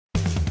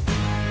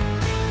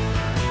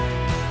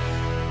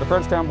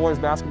Frenchtown boys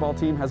basketball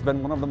team has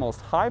been one of the most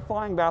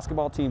high-flying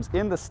basketball teams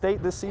in the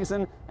state this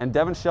season, and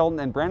Devin Shelton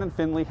and Brandon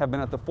Finley have been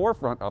at the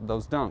forefront of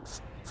those dunks.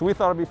 So we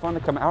thought it'd be fun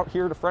to come out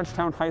here to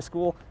Frenchtown High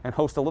School and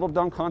host a little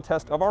dunk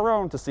contest of our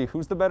own to see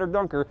who's the better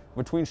dunker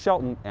between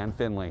Shelton and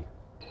Finley.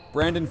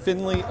 Brandon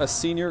Finley, a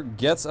senior,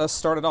 gets us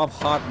started off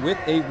hot with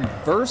a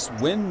reverse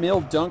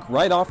windmill dunk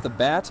right off the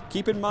bat.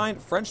 Keep in mind,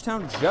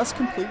 Frenchtown just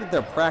completed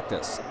their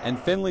practice, and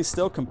Finley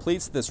still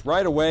completes this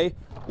right away.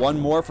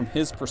 One more from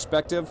his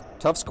perspective.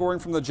 Tough scoring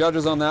from the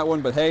judges on that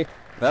one, but hey,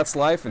 that's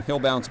life and he'll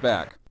bounce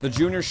back. The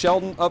junior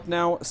Shelton up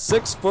now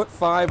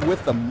 6'5"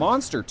 with the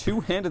monster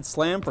two-handed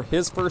slam for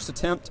his first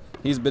attempt.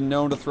 He's been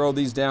known to throw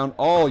these down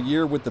all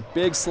year with the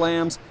big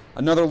slams.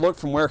 Another look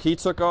from where he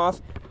took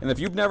off. And if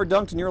you've never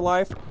dunked in your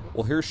life,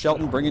 well, here's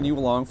Shelton bringing you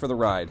along for the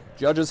ride.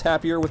 Judges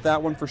happier with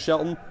that one for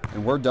Shelton,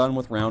 and we're done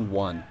with round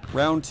one.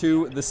 Round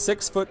two, the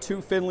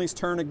 6'2" Finley's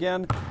turn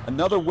again.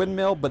 Another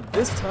windmill, but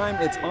this time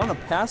it's on a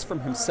pass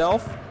from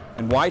himself.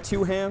 And why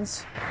two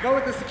hands? Go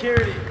with the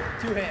security,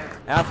 2 hands.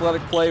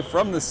 Athletic play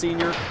from the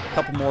senior. A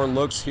couple more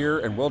looks here,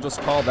 and we'll just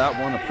call that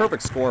one a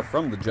perfect score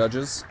from the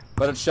judges.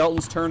 But it's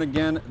Shelton's turn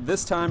again,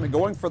 this time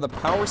going for the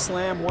power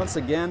slam once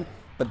again,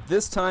 but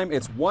this time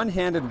it's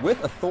one-handed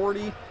with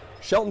authority.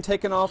 Shelton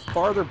taking off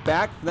farther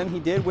back than he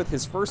did with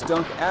his first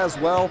dunk as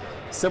well.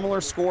 Similar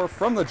score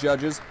from the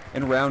judges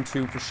in round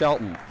two for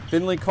Shelton.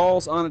 Finley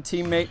calls on a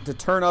teammate to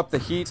turn up the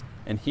heat,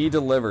 and he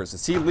delivers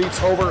as he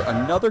leaps over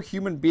another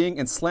human being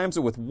and slams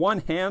it with one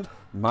hand.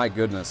 My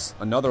goodness,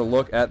 another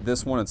look at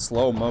this one in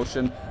slow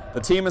motion.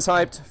 The team is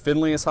hyped,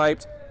 Finley is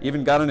hyped,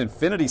 even got an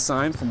infinity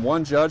sign from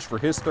one judge for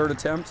his third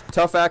attempt.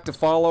 Tough act to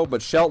follow,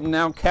 but Shelton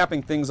now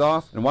capping things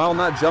off, and while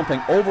not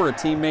jumping over a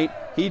teammate,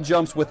 he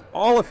jumps with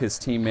all of his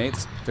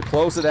teammates to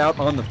close it out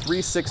on the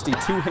 360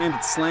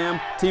 two-handed slam.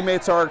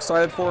 Teammates are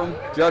excited for him,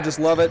 judges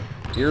love it.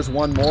 Here's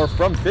one more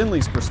from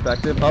Finley's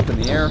perspective, up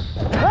in the air.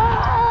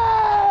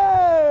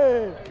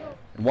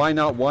 And why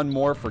not one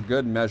more for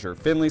good measure?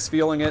 Finley's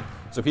feeling it,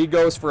 so he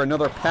goes for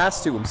another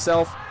pass to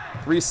himself.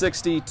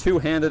 360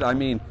 two-handed, I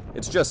mean,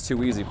 it's just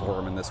too easy for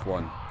him in this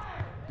one.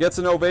 Gets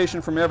an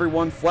ovation from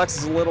everyone,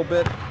 flexes a little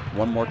bit.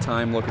 One more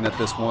time looking at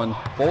this one.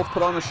 Both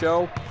put on a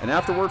show, and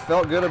afterward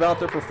felt good about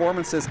their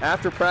performances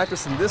after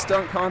practice in this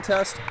dunk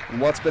contest and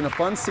what's been a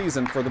fun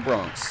season for the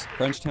Bronx.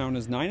 Frenchtown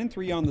is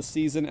 9-3 on the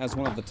season as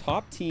one of the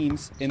top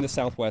teams in the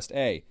Southwest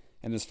A.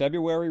 And as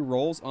February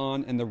rolls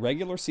on and the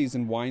regular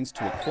season winds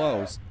to a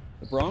close,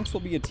 the Bronx will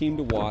be a team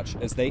to watch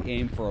as they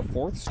aim for a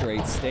 4th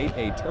straight State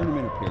A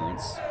tournament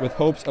appearance, with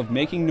hopes of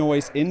making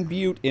noise in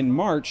Butte in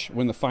March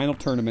when the final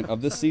tournament of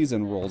the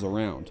season rolls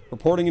around.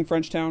 Reporting in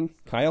Frenchtown,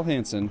 Kyle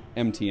Hansen,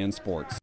 MTN Sports.